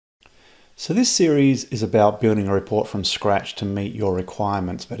So this series is about building a report from scratch to meet your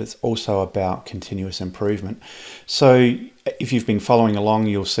requirements, but it's also about continuous improvement. So if you've been following along,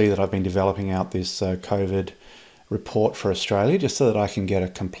 you'll see that I've been developing out this COVID report for Australia, just so that I can get a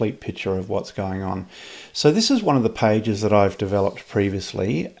complete picture of what's going on. So this is one of the pages that I've developed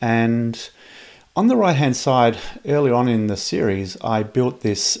previously, and on the right hand side, earlier on in the series, I built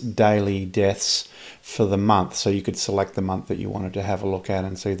this daily deaths for the month. So you could select the month that you wanted to have a look at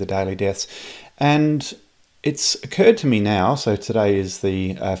and see the daily deaths. And it's occurred to me now, so today is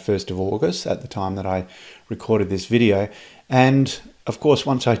the 1st of August at the time that I recorded this video. And of course,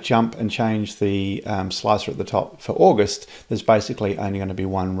 once I jump and change the slicer at the top for August, there's basically only going to be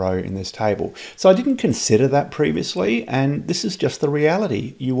one row in this table. So I didn't consider that previously, and this is just the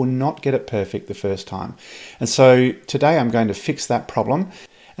reality. You will not get it perfect the first time. And so today I'm going to fix that problem.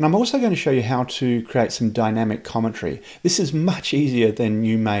 And I'm also going to show you how to create some dynamic commentary. This is much easier than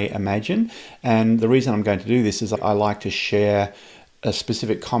you may imagine. And the reason I'm going to do this is I like to share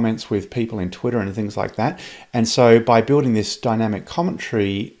specific comments with people in Twitter and things like that. And so by building this dynamic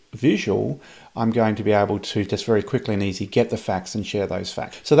commentary visual, I'm going to be able to just very quickly and easy get the facts and share those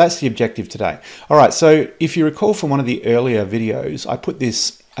facts. So that's the objective today. All right, so if you recall from one of the earlier videos, I put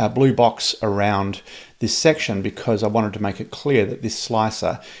this blue box around this section because I wanted to make it clear that this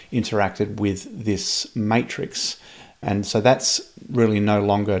slicer interacted with this matrix. And so that's really no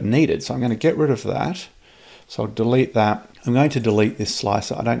longer needed. So I'm going to get rid of that. So I'll delete that. I'm going to delete this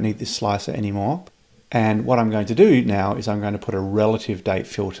slicer. I don't need this slicer anymore. And what I'm going to do now is I'm going to put a relative date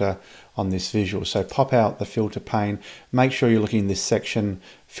filter on this visual. So pop out the filter pane, make sure you're looking in this section,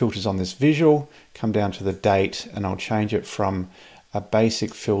 filters on this visual, come down to the date, and I'll change it from a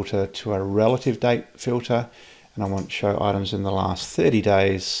basic filter to a relative date filter. And I want to show items in the last 30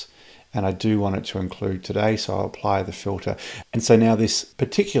 days. And I do want it to include today, so I'll apply the filter. And so now this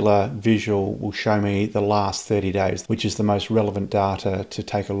particular visual will show me the last 30 days, which is the most relevant data to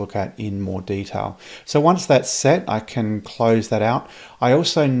take a look at in more detail. So once that's set, I can close that out. I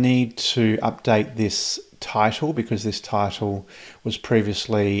also need to update this title because this title was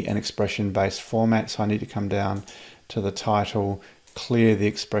previously an expression-based format. So I need to come down to the title, clear the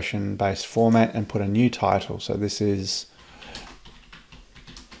expression-based format and put a new title. So this is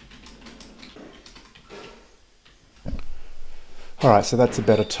all right, so that's a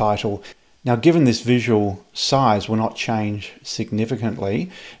better title. Now, given this visual size will not change significantly,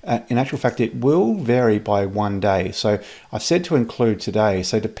 in actual fact, it will vary by one day. So I've said to include today.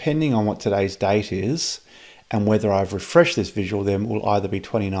 So depending on what today's date is and whether I've refreshed this visual, then will either be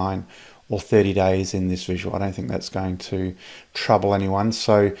 29 or 30 days in this visual. I don't think that's going to trouble anyone.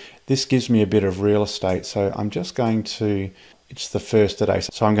 So this gives me a bit of real estate. So I'm just going to, it's the first today.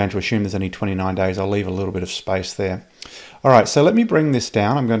 So I'm going to assume there's only 29 days. I'll leave a little bit of space there. All right, so let me bring this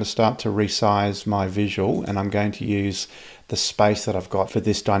down. I'm going to start to resize my visual, and I'm going to use the space that I've got for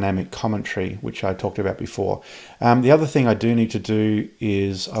this dynamic commentary, which I talked about before. The other thing I do need to do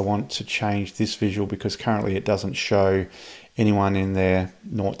is I want to change this visual because currently it doesn't show anyone in there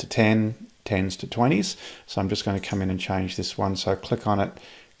 0 to 10, 10s to 20s. So I'm just going to come in and change this one. So click on it,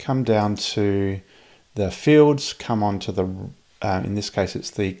 come down to the fields, come on to the, in this case,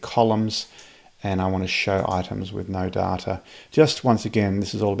 it's the columns, and I want to show items with no data. Just once again,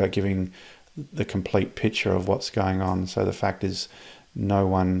 this is all about giving the complete picture of what's going on. So the fact is no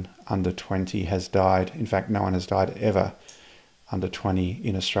one under 20 has died. In fact, no one has died ever under 20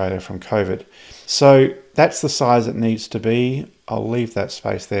 in Australia from COVID. So that's the size it needs to be. I'll leave that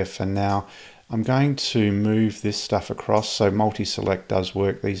space there for now. I'm going to move this stuff across. So multi-select does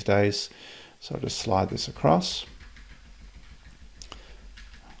work these days. So I'll just slide this across.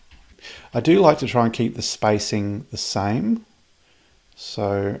 I do like to try and keep the spacing the same.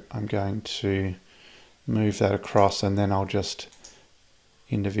 So I'm going to move that across, and then I'll just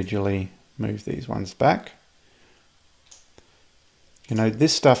individually move these ones back. You know,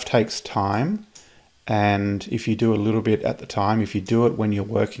 this stuff takes time, and if you do a little bit at the time, if you do it when you're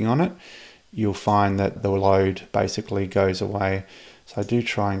working on it, you'll find that the load basically goes away. So I do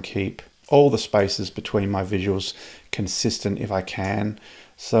try and keep all the spaces between my visuals consistent if I can.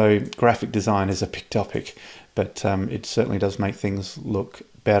 So graphic design is a big topic, but it certainly does make things look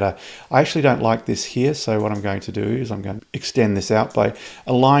better. I actually don't like this here, so what I'm going to do is I'm going to extend this out by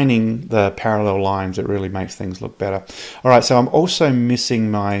aligning the parallel lines. It really makes things look better. All right, so I'm also missing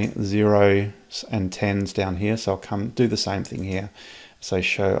my 0s and 10s down here, so I'll come do the same thing here. So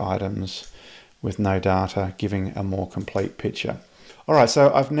show items with no data, giving a more complete picture. All right,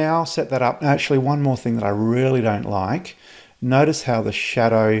 so I've now set that up. Actually, one more thing that I really don't like. Notice how the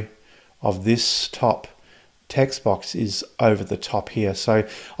shadow of this top text box is over the top here. So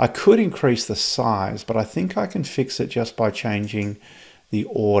I could increase the size, but I think I can fix it just by changing the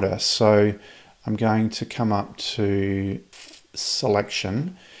order. So I'm going to come up to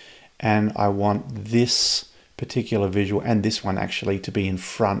selection, and I want this particular visual and this one actually to be in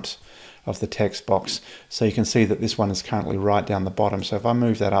front of the text box. So you can see that this one is currently right down the bottom. So if I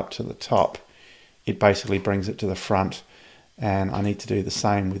move that up to the top, it basically brings it to the front. And I need to do the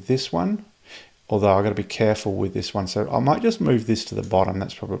same with this one, although I've got to be careful with this one. So I might just move this to the bottom.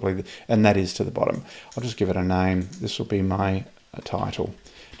 That's probably, and that is to the bottom. I'll just give it a name. This will be my title.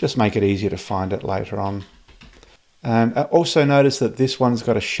 Just make it easier to find it later on. Also notice that this one's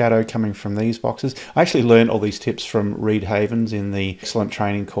got a shadow coming from these boxes. I actually learned all these tips from Reed Havens in the excellent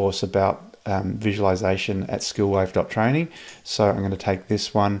training course about visualization at skillwave.training. So I'm going to take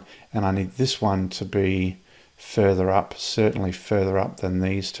this one, and I need this one to be further up, certainly further up than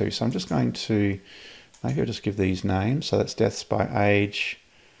these two. So I'm just going to, maybe I'll just give these names. So that's deaths by age.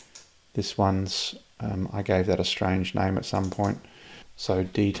 This one's, I gave that a strange name at some point. So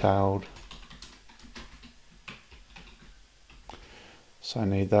detailed. So I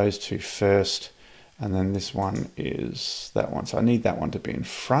need those two first, and then this one is that one. So I need that one to be in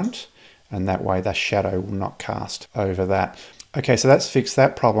front, and that way the shadow will not cast over that. Okay, so that's fixed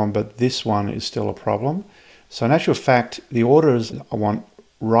that problem, but this one is still a problem. So in actual fact, the order is, I want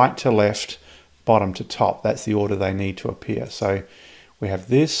right to left, bottom to top. That's the order they need to appear. So we have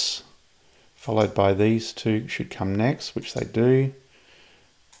this, followed by these two should come next, which they do.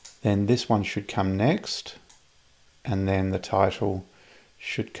 Then this one should come next, and then the title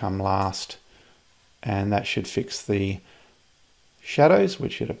should come last, and that should fix the shadows,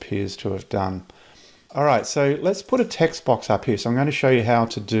 which it appears to have done. All right, so let's put a text box up here. So I'm going to show you how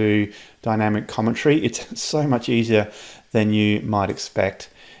to do dynamic commentary. It's so much easier than you might expect.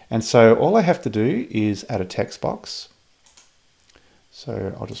 And so all I have to do is add a text box.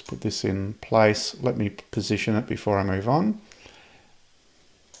 So I'll just put this in place. Let me position it before I move on.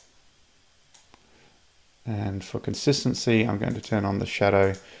 And for consistency, I'm going to turn on the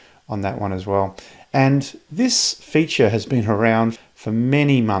shadow on that one as well. And this feature has been around for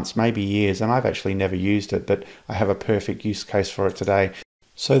many months, maybe years, and I've actually never used it, but I have a perfect use case for it today.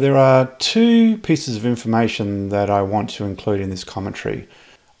 So there are two pieces of information that I want to include in this commentary.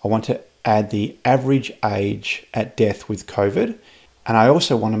 I want to add the average age at death with COVID, and I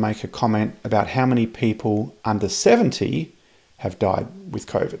also want to make a comment about how many people under 70 have died with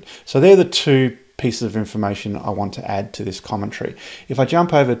COVID. So they're the two pieces of information I want to add to this commentary. If I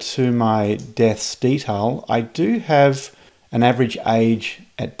jump over to my deaths detail, I do have an average age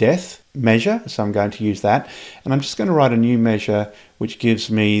at death measure, so I'm going to use that. And I'm just going to write a new measure which gives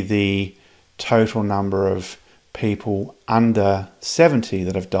me the total number of people under 70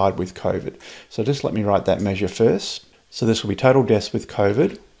 that have died with COVID. So just let me write that measure first. So this will be total deaths with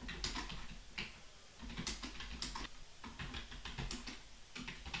COVID.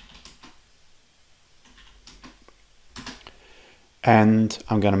 And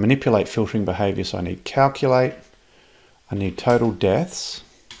I'm going to manipulate filtering behavior. So I need calculate, I need total deaths.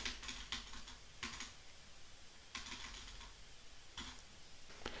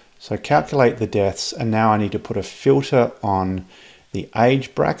 So calculate the deaths, and now I need to put a filter on the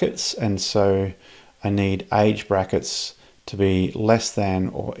age brackets. And so I need age brackets to be less than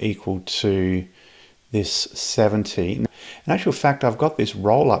or equal to this 70. In actual fact, I've got this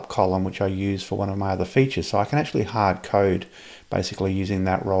roll-up column which I use for one of my other features, so I can actually hard code basically using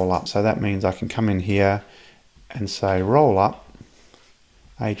that roll-up. So that means I can come in here and say roll-up,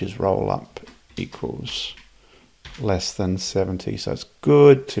 ages roll-up equals less than 70. So it's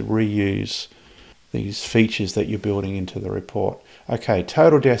good to reuse these features that you're building into the report. Okay,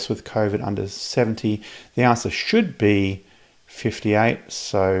 total deaths with COVID under 70. The answer should be 58,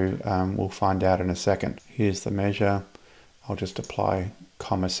 so we'll find out in a second. Here's the measure. I'll just apply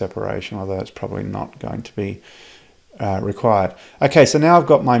comma separation, although it's probably not going to be required. Okay, so now I've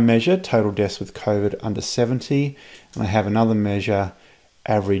got my measure, total deaths with COVID under 70, and I have another measure,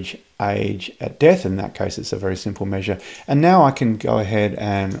 average age at death. In that case, it's a very simple measure. And now I can go ahead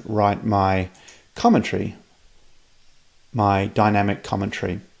and write my commentary, my dynamic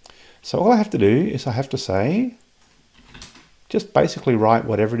commentary. So all I have to do is I have to say, just basically write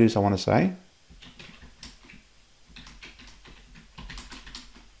whatever it is I want to say.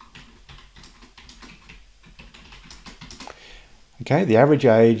 Okay, the average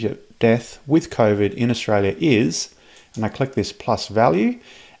age at death with COVID in Australia is, and I click this plus value,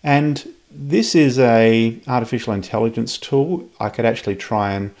 and this is a artificial intelligence tool. I could actually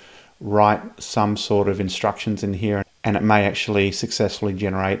try and write some sort of instructions in here and it may actually successfully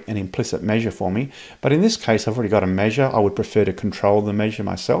generate an implicit measure for me. But in this case, I've already got a measure. I would prefer to control the measure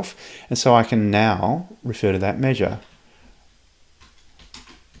myself, and so I can now refer to that measure.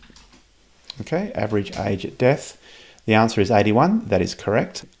 Okay, average age at death. The answer is 81. That is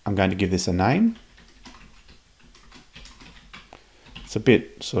correct. I'm going to give this a name. It's a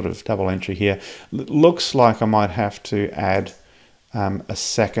bit sort of double entry here. Looks like I might have to add a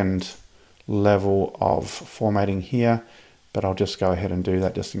second level of formatting here, but I'll just go ahead and do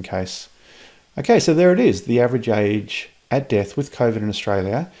that just in case. Okay, so there it is. The average age at death with COVID in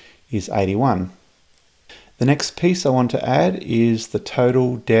Australia is 81. The next piece I want to add is the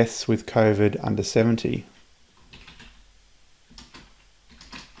total deaths with COVID under 70.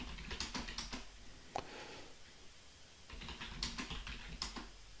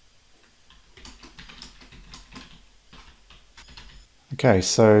 Okay,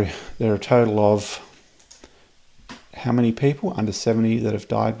 so there are a total of how many people under 70 that have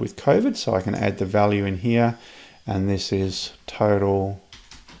died with COVID. So I can add the value in here, and this is total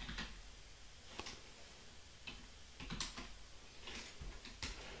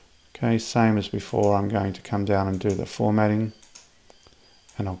okay, same as before. I'm going to come down and do the formatting,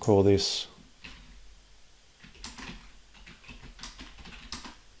 and I'll call this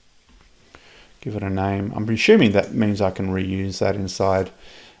give it a name. I'm assuming that means I can reuse that inside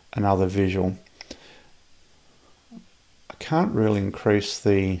another visual. I can't really increase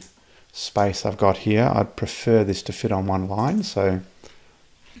the space I've got here. I'd prefer this to fit on one line, so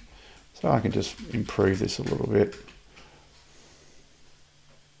I can just improve this a little bit.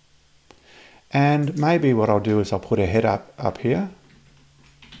 And maybe what I'll do is I'll put a head up here.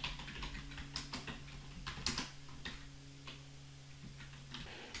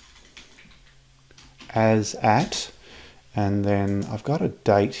 As at, and then I've got a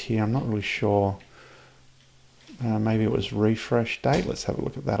date here. I'm not really sure. Maybe it was refresh date. Let's have a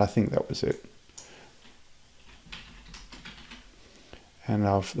look at that. I think that was it. And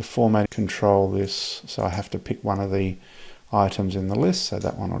I've the format control this, so I have to pick one of the items in the list. So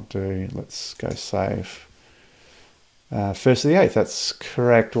that one I'll do. Let's go save. 1st of the 8th. That's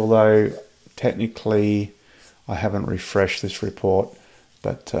correct. Although technically I haven't refreshed this report,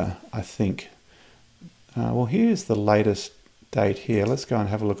 but I think. Well, here's the latest date here. Let's go and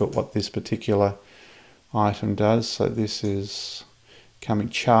have a look at what this particular item does. So this is coming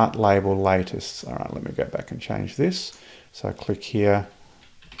chart label latest. All right, let me go back and change this. So I click here.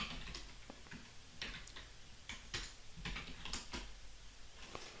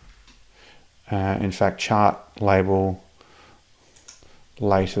 In fact, chart label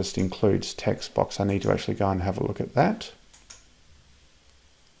latest includes text box. I need to actually go and have a look at that.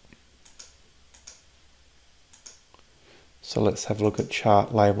 So let's have a look at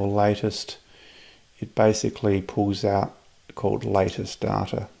chart label latest. It basically pulls out called latest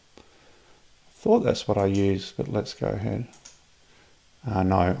data. I thought that's what I used, but let's go ahead.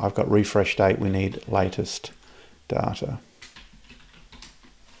 No, I've got refresh date. We need latest data.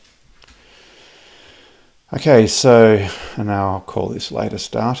 Okay, so now I'll call this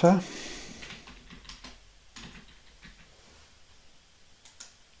latest data.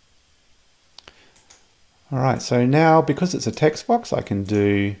 All right, so now because it's a text box, I can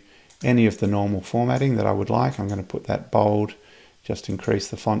do any of the normal formatting that I would like. I'm going to put that bold, just increase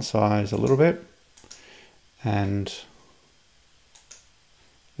the font size a little bit. And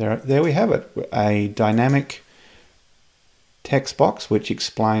there we have it, a dynamic text box which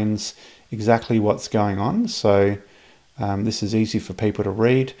explains exactly what's going on. So this is easy for people to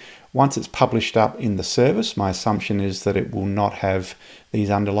read. Once it's published up in the service, my assumption is that it will not have these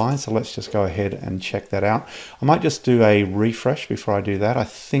underlines. So let's just go ahead and check that out. I might just do a refresh before I do that. I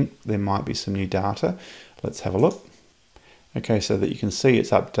think there might be some new data. Let's have a look. Okay, so that you can see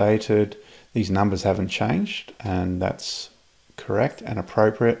it's updated. These numbers haven't changed, and that's correct and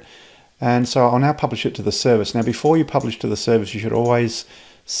appropriate. And so I'll now publish it to the service. Now, before you publish to the service, you should always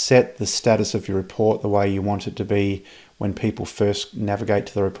set the status of your report the way you want it to be when people first navigate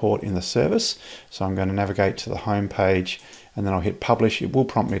to the report in the service. So I'm going to navigate to the home page, and then I'll hit publish. It will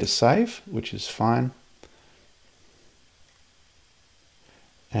prompt me to save, which is fine.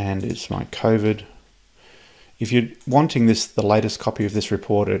 And it's my COVID. If you're wanting the latest copy of this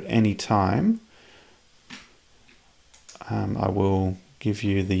report at any time, I will give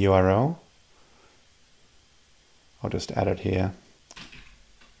you the URL. I'll just add it here.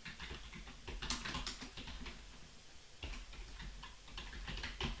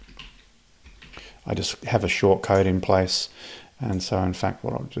 I just have a short code in place, and so in fact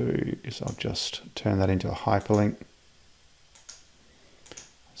what I'll do is I'll just turn that into a hyperlink.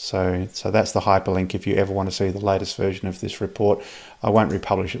 So that's the hyperlink if you ever want to see the latest version of this report. I won't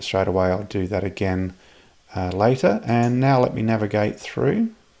republish it straight away. I'll do that again later. And now let me navigate through.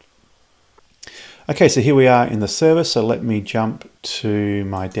 Okay, so here we are in the service. So let me jump to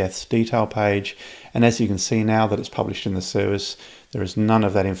my deaths detail page. And as you can see now that it's published in the service, there is none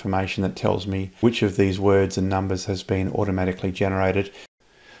of that information that tells me which of these words and numbers has been automatically generated.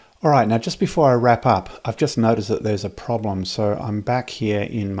 All right, now just before I wrap up, I've just noticed that there's a problem. So I'm back here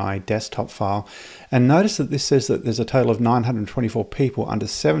in my desktop file and notice that this says that there's a total of 924 people under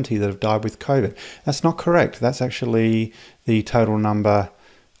 70 that have died with COVID. That's not correct. That's actually the total number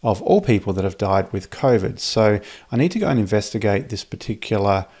of all people that have died with COVID. So I need to go and investigate this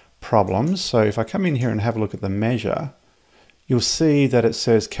particular problem. So if I come in here and have a look at the measure, you'll see that it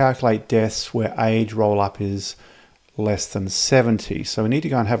says calculate deaths where age roll up is less than 70. So we need to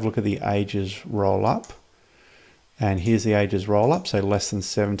go and have a look at the ages roll up. And here's the ages roll up. So less than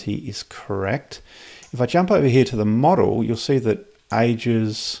 70 is correct. If I jump over here to the model, you'll see that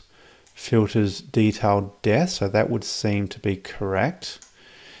ages filters detailed death. So that would seem to be correct.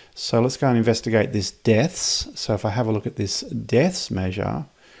 So let's go and investigate this deaths. So if I have a look at this deaths measure,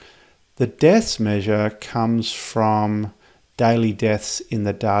 the deaths measure comes from daily deaths in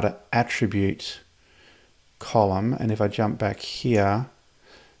the data attribute column. And if I jump back here,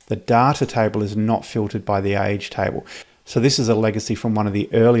 the data table is not filtered by the age table. So this is a legacy from one of the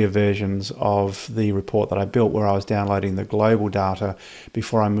earlier versions of the report that I built where I was downloading the global data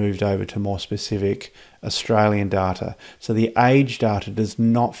before I moved over to more specific Australian data. So the age data does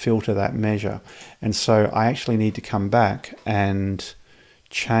not filter that measure. And so I actually need to come back and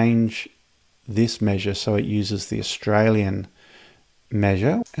change this measure so it uses the Australian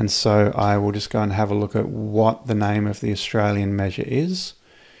measure. And so I will just go and have a look at what the name of the Australian measure is.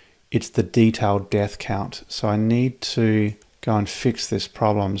 It's the detailed death count. So I need to go and fix this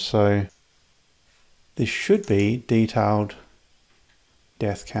problem. So this should be detailed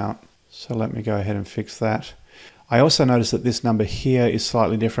death count. So let me go ahead and fix that. I also notice that this number here is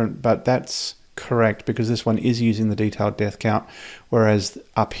slightly different, but that's correct because this one is using the detailed death count, whereas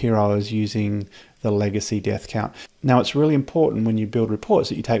up here I was using the legacy death count. Now it's really important when you build reports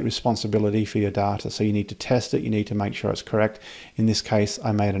that you take responsibility for your data. So you need to test it, you need to make sure it's correct. In this case,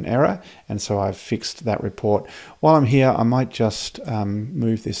 I made an error, and so I've fixed that report. While I'm here, I might just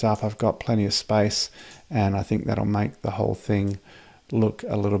move this up. I've got plenty of space, and I think that'll make the whole thing look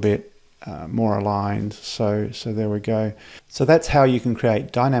a little bit more aligned. So there we go. So that's how you can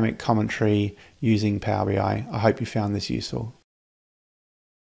create dynamic commentary using Power BI. I hope you found this useful.